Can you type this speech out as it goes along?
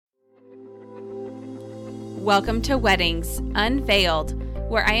Welcome to Weddings Unveiled,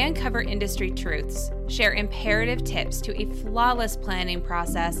 where I uncover industry truths, share imperative tips to a flawless planning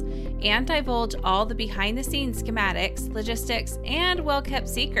process, and divulge all the behind-the-scenes schematics, logistics, and well-kept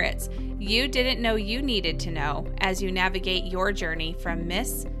secrets you didn't know you needed to know as you navigate your journey from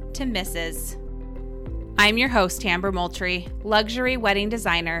Miss to Mrs. I'm your host, Tamber Moultrie, luxury wedding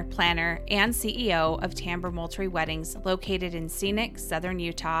designer, planner, and CEO of Tamber Moultrie Weddings, located in scenic Southern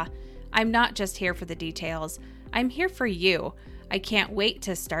Utah. I'm not just here for the details. I'm here for you. I can't wait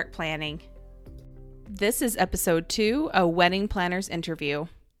to start planning. This is episode 2, a wedding planner's interview.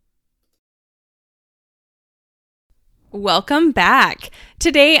 Welcome back.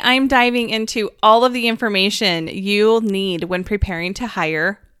 Today, I'm diving into all of the information you'll need when preparing to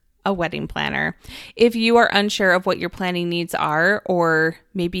hire a wedding planner. If you are unsure of what your planning needs are, or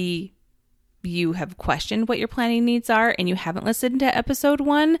maybe you have questioned what your planning needs are and you haven't listened to episode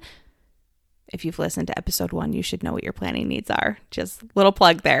 1, if you've listened to episode 1, you should know what your planning needs are. Just a little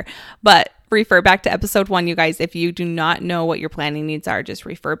plug there. But refer back to episode 1, you guys. If you do not know what your planning needs are, just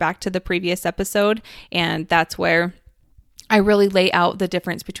refer back to the previous episode. And that's where I really lay out the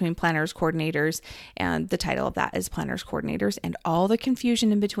difference between planners, coordinators, and the title of that is planners, coordinators, and all the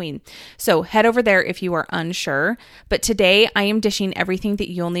confusion in between. So head over there if you are unsure. But today I am dishing everything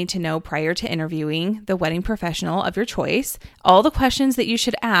that you'll need to know prior to interviewing the wedding professional of your choice, all the questions that you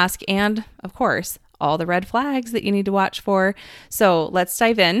should ask, and of course, all the red flags that you need to watch for. So let's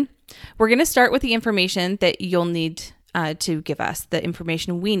dive in. We're going to start with the information that you'll need to give us, the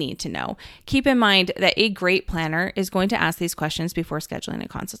information we need to know. Keep in mind that a great planner is going to ask these questions before scheduling a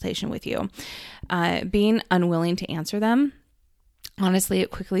consultation with you. Being unwilling to answer them, honestly,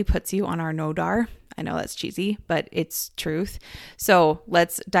 it quickly puts you on our NODAR. I know that's cheesy, but it's truth. So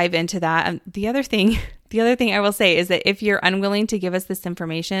let's dive into that. The other thing I will say is that if you're unwilling to give us this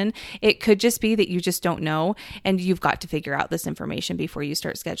information, it could just be that you just don't know, and you've got to figure out this information before you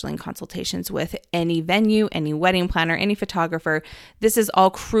start scheduling consultations with any venue, any wedding planner, any photographer. This is all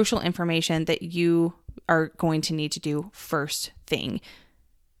crucial information that you are going to need to do first thing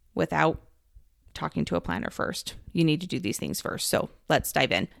without talking to a planner first. You need to do these things first. So let's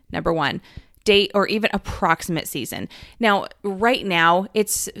dive in. Number 1, date or even approximate season. Now, right now,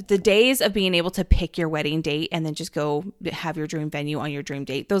 it's the days of being able to pick your wedding date and then just go have your dream venue on your dream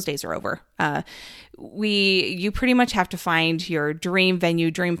date. Those days are over. You pretty much have to find your dream venue,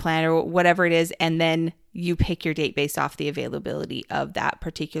 dream planner, whatever it is, and then you pick your date based off the availability of that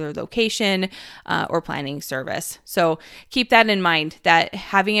particular location or planning service. So keep that in mind, that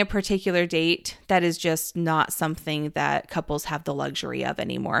having a particular date, that is just not something that couples have the luxury of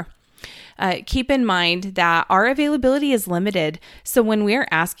anymore. Keep in mind that our availability is limited. So when we're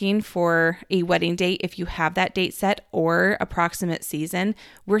asking for a wedding date, if you have that date set or approximate season,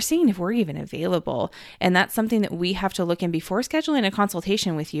 we're seeing if we're even available. And that's something that we have to look in before scheduling a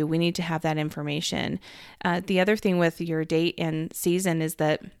consultation with you. We need to have that information. The other thing with your date and season is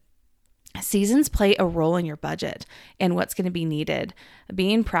that seasons play a role in your budget and what's going to be needed.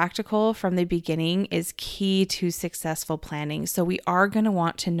 Being practical from the beginning is key to successful planning. So we are going to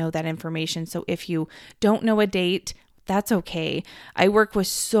want to know that information. So if you don't know a date, that's okay. I work with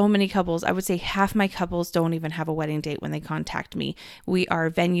so many couples. I would say half my couples don't even have a wedding date when they contact me. We are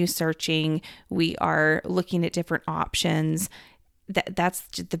venue searching. We are looking at different options. That's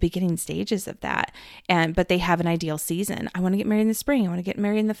the beginning stages of that. But they have an ideal season. I want to get married in the spring. I want to get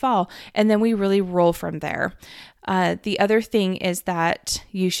married in the fall. And then we really roll from there. The other thing is that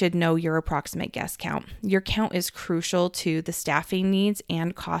you should know your approximate guest count. Your count is crucial to the staffing needs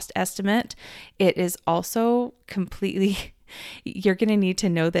and cost estimate. It is also completely you're going to need to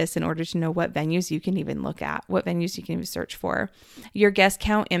know this in order to know what venues you can even look at, what venues you can even search for. Your guest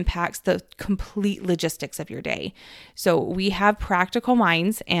count impacts the complete logistics of your day. So we have practical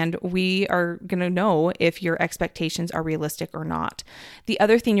minds and we are going to know if your expectations are realistic or not. The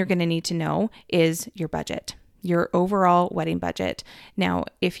other thing you're going to need to know is your budget, your overall wedding budget. Now,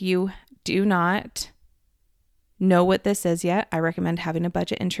 if you do not know what this is yet, I recommend having a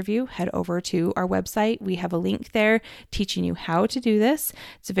budget interview. Head over to our website. We have a link there teaching you how to do this.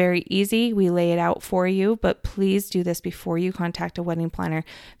 It's very easy. We lay it out for you, but please do this before you contact a wedding planner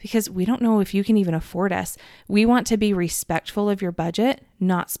because we don't know if you can even afford us. We want to be respectful of your budget,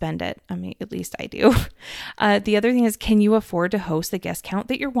 not spend it. I mean, at least I do. The other thing is, can you afford to host the guest count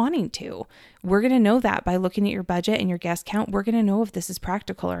that you're wanting to? We're going to know that by looking at your budget and your guest count. We're going to know if this is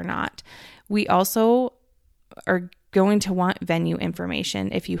practical or not. We also are going to want venue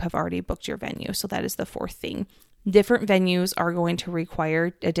information if you have already booked your venue. So that is the fourth thing. Different venues are going to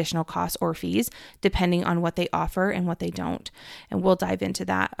require additional costs or fees depending on what they offer and what they don't. And we'll dive into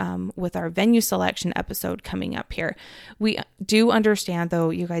that with our venue selection episode coming up here. We do understand, though,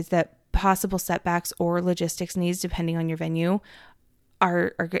 you guys, that possible setbacks or logistics needs, depending on your venue,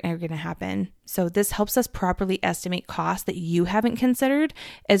 are going to happen. So this helps us properly estimate costs that you haven't considered,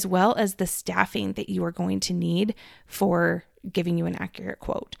 as well as the staffing that you are going to need for giving you an accurate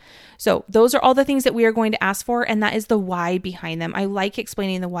quote. So those are all the things that we are going to ask for, and that is the why behind them. I like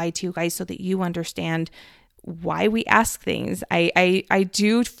explaining the why to you guys so that you understand why we ask things. I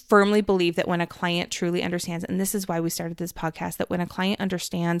do firmly believe that when a client truly understands, and this is why we started this podcast, that when a client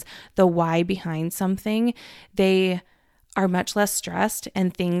understands the why behind something, they are much less stressed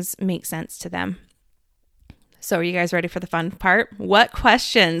and things make sense to them. So are you guys ready for the fun part? What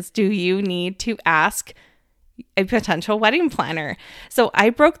questions do you need to ask a potential wedding planner? So I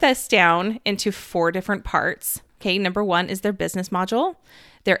broke this down into 4 different parts. Okay, number 1 is their business module,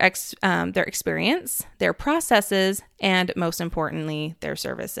 their experience, their processes, and most importantly, their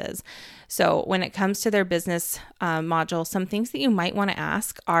services. So when it comes to their business module, some things that you might want to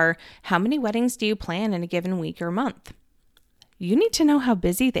ask are, how many weddings do you plan in a given week or month? You need to know how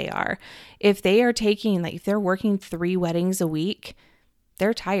busy they are. If they are if they're working 3 weddings a week,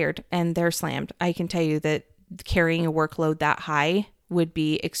 they're tired and they're slammed. I can tell you that carrying a workload that high would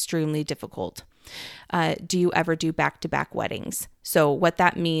be extremely difficult. Do you ever do back-to-back weddings? So what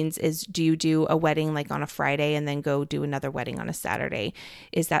that means is, do you do a wedding like on a Friday and then go do another wedding on a Saturday?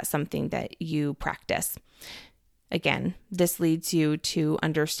 Is that something that you practice? Again, this leads you to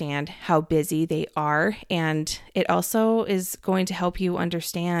understand how busy they are, and it also is going to help you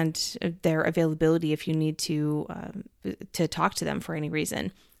understand their availability if you need to talk to them for any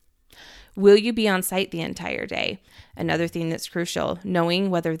reason. Will you be on site the entire day? Another thing that's crucial, knowing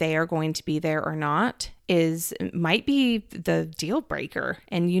whether they are going to be there or not might be the deal breaker,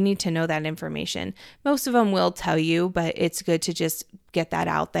 and you need to know that information. Most of them will tell you, but it's good to just get that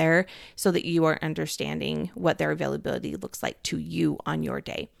out there so that you are understanding what their availability looks like to you on your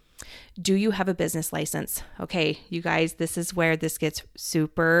day. Do you have a business license? Okay, you guys, this is where this gets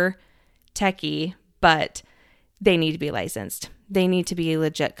super techie, but they need to be licensed. They need to be a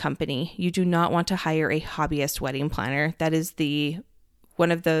legit company. You do not want to hire a hobbyist wedding planner. That is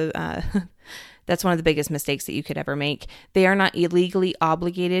one of the biggest mistakes that you could ever make. They are not legally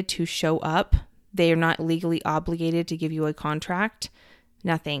obligated to show up. They are not legally obligated to give you a contract.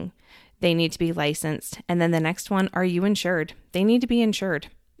 Nothing. They need to be licensed. And then the next one, are you insured? They need to be insured.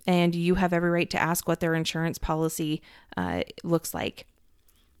 And you have every right to ask what their insurance policy looks like.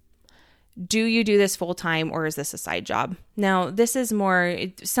 Do you do this full time, or is this a side job? Now, this is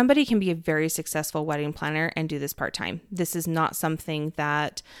somebody can be a very successful wedding planner and do this part time. This is not something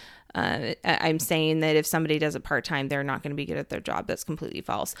that I'm saying that if somebody does it part time, they're not going to be good at their job. That's completely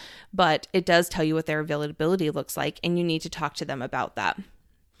false. But it does tell you what their availability looks like, and you need to talk to them about that.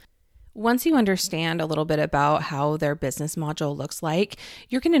 Once you understand a little bit about how their business module looks like,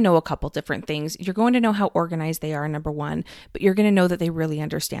 you're going to know a couple different things. You're going to know how organized they are, number 1, but you're going to know that they really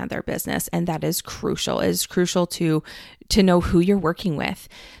understand their business, and that is crucial. It is crucial to know who you're working with.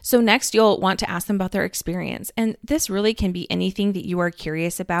 So next, you'll want to ask them about their experience, and this really can be anything that you are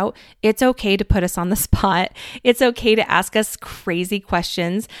curious about. It's okay to put us on the spot. It's okay to ask us crazy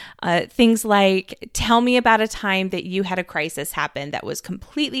questions. Things like, tell me about a time that you had a crisis happen that was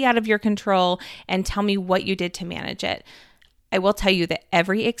completely out of your control, and tell me what you did to manage it. I will tell you that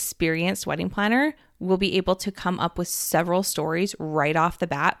every experienced wedding planner will be able to come up with several stories right off the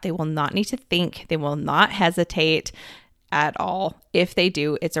bat. They will not need to think. They will not hesitate at all. If they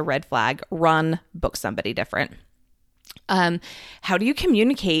do, it's a red flag. Run, book somebody different. How do you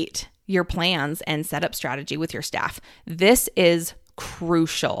communicate your plans and setup strategy with your staff? This is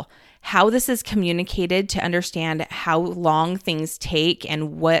crucial. How this is communicated to understand how long things take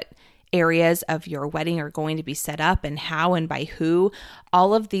and what areas of your wedding are going to be set up and how and by who.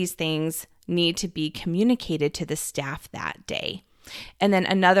 All of these things need to be communicated to the staff that day. And then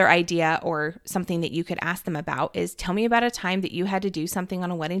another idea or something that you could ask them about is, tell me about a time that you had to do something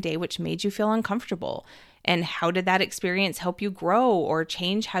on a wedding day which made you feel uncomfortable. And how did that experience help you grow or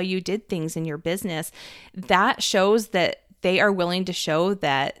change how you did things in your business? That shows that they are willing to show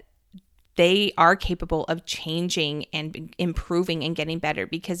that they are capable of changing and improving and getting better,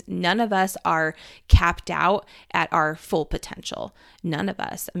 because none of us are capped out at our full potential. None of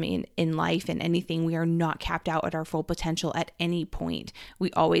us. I mean, in life and anything, we are not capped out at our full potential at any point.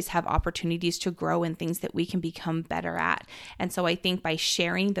 We always have opportunities to grow and things that we can become better at. And so I think by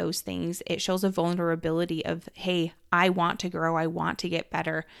sharing those things, it shows a vulnerability of, hey, I want to grow. I want to get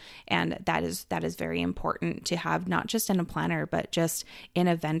better. And that is very important to have, not just in a planner, but just in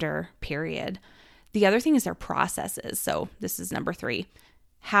a vendor, period. The other thing is their processes. So this is number 3.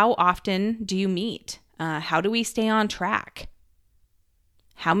 How often do you meet? How do we stay on track?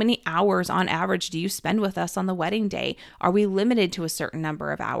 How many hours on average do you spend with us on the wedding day? Are we limited to a certain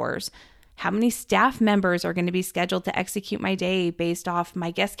number of hours? How many staff members are going to be scheduled to execute my day based off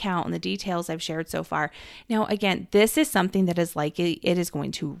my guest count and the details I've shared so far? Now, again, this is something that is likely, it is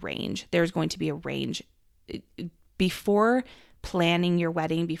going to range. There's going to be a range. Before planning your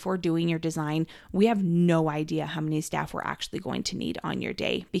wedding, before doing your design, we have no idea how many staff we're actually going to need on your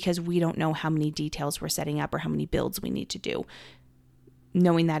day because we don't know how many details we're setting up or how many builds we need to do.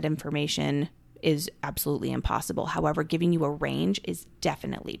 Knowing that information is absolutely impossible. However, giving you a range is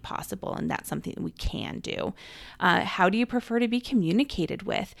definitely possible, and that's something that we can do. How do you prefer to be communicated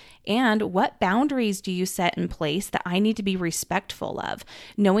with? And what boundaries do you set in place that I need to be respectful of?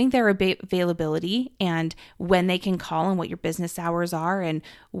 Knowing their availability and when they can call and what your business hours are and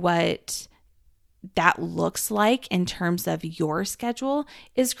what that looks like in terms of your schedule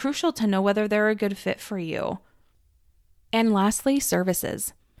is crucial to know whether they're a good fit for you. And lastly,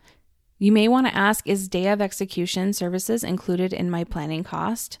 services. You may want to ask, is day of execution services included in my planning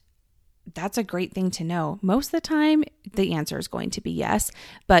cost? That's a great thing to know. Most of the time, the answer is going to be yes,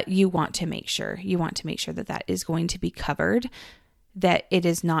 but you want to make sure. You want to make sure that that is going to be covered, that it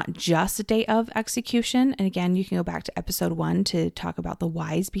is not just a day of execution. And again, you can go back to episode 1 to talk about the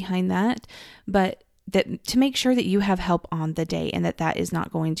whys behind that, but that to make sure that you have help on the day and that is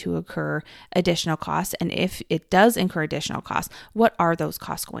not going to incur additional costs. And if it does incur additional costs, what are those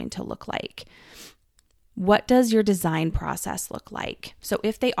costs going to look like? What does your design process look like? So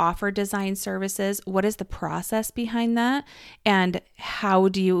if they offer design services, what is the process behind that? And how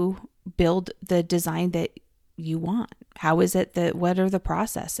do you build the design that you want? How is it that, what are the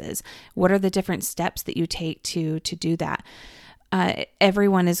processes? What are the different steps that you take to do that?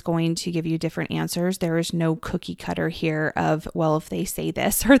 Everyone is going to give you different answers. There is no cookie cutter here of, well, if they say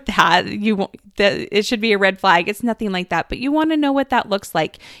this or that, it should be a red flag. It's nothing like that, but you want to know what that looks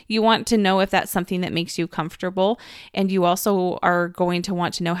like. You want to know if that's something that makes you comfortable. And you also are going to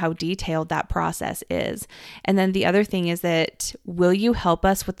want to know how detailed that process is. And then the other thing is that, will you help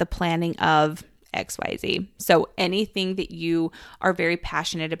us with the planning of XYZ? So anything that you are very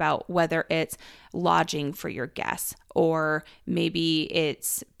passionate about, whether it's lodging for your guests, or maybe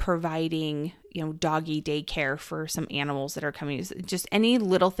it's providing, doggy daycare for some animals that are coming, just any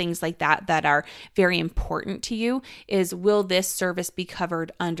little things like that that are very important to you, is, will this service be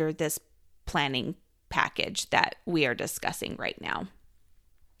covered under this planning package that we are discussing right now?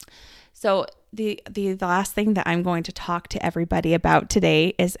 So the last thing that I'm going to talk to everybody about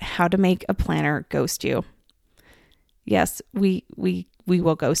today is how to make a planner ghost you. Yes, we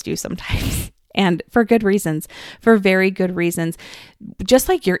will ghost you sometimes, and for good reasons, for very good reasons. Just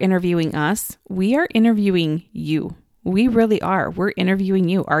like you're interviewing us, we are interviewing you. We really are. We're interviewing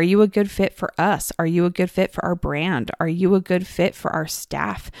you. Are you a good fit for us? Are you a good fit for our brand? Are you a good fit for our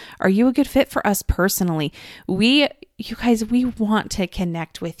staff? Are you a good fit for us personally? You guys, we want to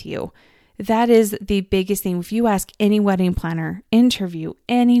connect with you. That is the biggest thing. If you ask any wedding planner, interview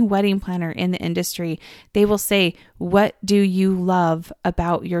any wedding planner in the industry, they will say, what do you love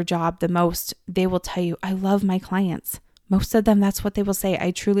about your job the most? They will tell you, I love my clients. Most of them, that's what they will say.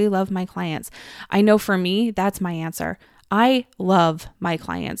 I truly love my clients. I know for me, that's my answer. I love my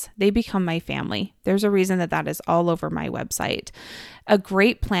clients. They become my family. There's a reason that is all over my website. A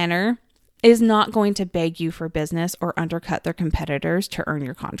great planner is not going to beg you for business or undercut their competitors to earn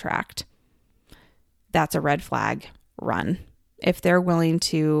your contract. That's a red flag. Run. If they're willing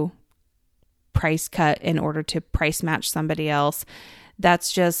to price cut in order to price match somebody else,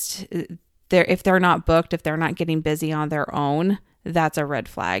 that's just, if they're not booked, if they're not getting busy on their own, that's a red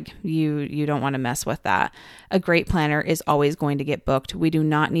flag. You don't want to mess with that. A great planner is always going to get booked. We do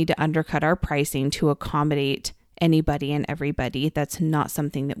not need to undercut our pricing to accommodate anybody and everybody. That's not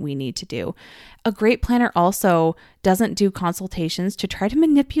something that we need to do. A great planner also doesn't do consultations to try to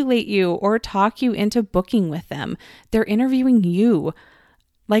manipulate you or talk you into booking with them. They're interviewing you.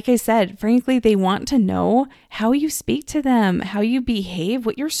 Like I said, frankly, they want to know how you speak to them, how you behave,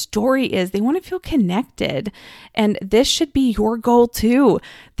 what your story is. They want to feel connected. And this should be your goal too.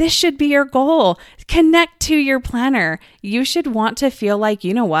 This should be your goal. Connect to your planner. You should want to feel like,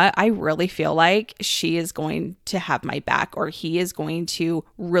 you know what? I really feel like she is going to have my back, or he is going to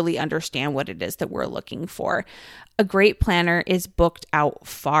really understand what it is that we're looking for. A great planner is booked out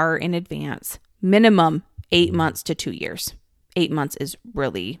far in advance, minimum 8 months to 2 years. 8 months is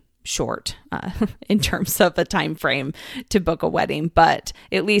really, short in terms of a time frame to book a wedding, but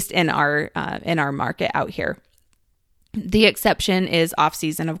at least in our market out here. The exception is off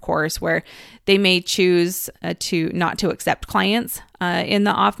season, of course, where they may choose to not to accept clients in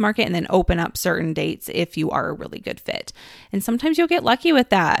the off market and then open up certain dates if you are a really good fit. And sometimes you'll get lucky with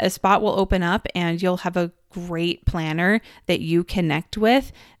that. A spot will open up and you'll have a great planner that you connect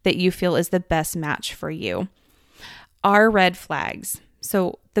with that you feel is the best match for you. Our red flags.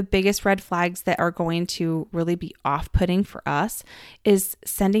 So the biggest red flags that are going to really be off-putting for us is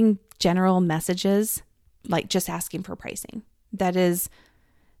sending general messages like just asking for pricing. That's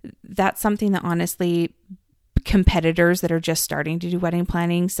something that honestly competitors that are just starting to do wedding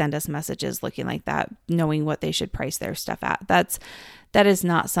planning send us messages looking like that, knowing what they should price their stuff at. That is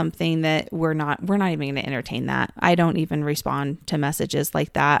not something that we're not even going to entertain that. I don't even respond to messages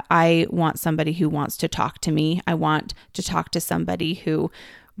like that. I want somebody who wants to talk to me. I want to talk to somebody who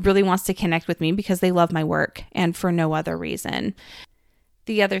really wants to connect with me because they love my work and for no other reason.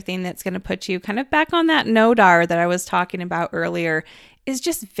 The other thing that's going to put you kind of back on that NODAR that I was talking about earlier is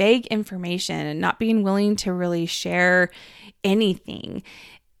just vague information and not being willing to really share anything.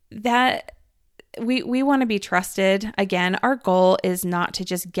 That we want to be trusted. Again, our goal is not to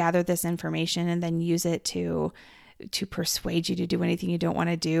just gather this information and then use it to persuade you to do anything you don't want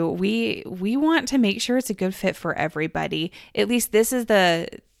to do. We want to make sure it's a good fit for everybody. At least this is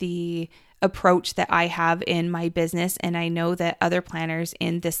the approach that I have in my business. And I know that other planners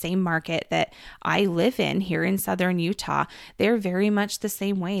in the same market that I live in here in Southern Utah, they're very much the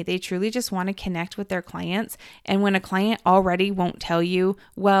same way. They truly just want to connect with their clients. And when a client already won't tell you,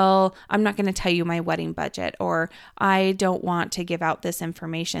 well, I'm not going to tell you my wedding budget, or I don't want to give out this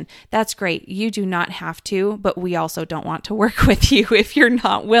information, that's great. You do not have to, but we also don't want to work with you if you're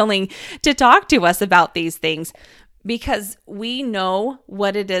not willing to talk to us about these things. Because we know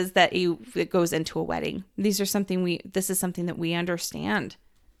what it is that goes into a wedding. This is something that we understand.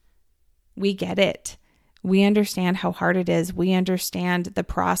 We get it. We understand how hard it is. We understand the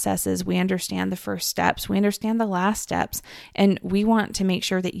processes. We understand the first steps. We understand the last steps. And we want to make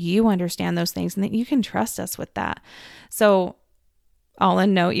sure that you understand those things and that you can trust us with that. So all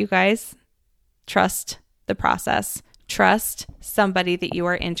in note, you guys, trust the process. Trust somebody that you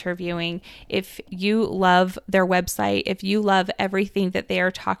are interviewing. If you love their website, if you love everything that they are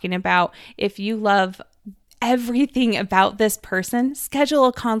talking about, if you love everything about this person, schedule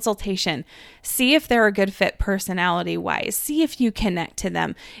a consultation. See if they're a good fit personality-wise. See if you connect to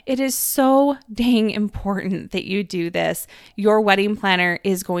them. It is so dang important that you do this. Your wedding planner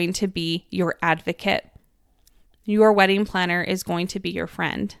is going to be your advocate. Your wedding planner is going to be your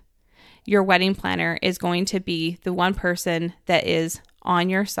friend. Your wedding planner is going to be the one person that is on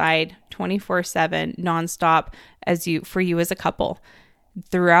your side 24/7 nonstop for you as a couple.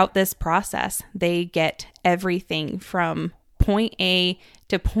 Throughout this process, they get everything from point A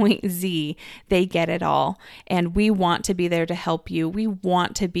to point Z. They get it all. And we want to be there to help you. We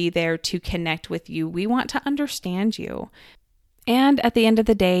want to be there to connect with you. We want to understand you. And at the end of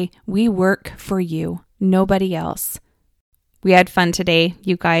the day, we work for you, nobody else. We had fun today,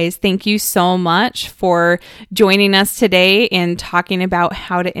 you guys. Thank you so much for joining us today in talking about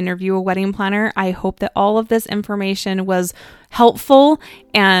how to interview a wedding planner. I hope that all of this information was helpful,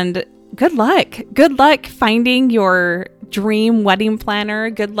 and good luck. Good luck finding your dream wedding planner.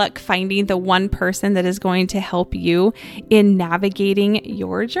 Good luck finding the one person that is going to help you in navigating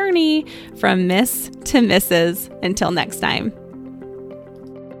your journey from Miss to Mrs. Until next time.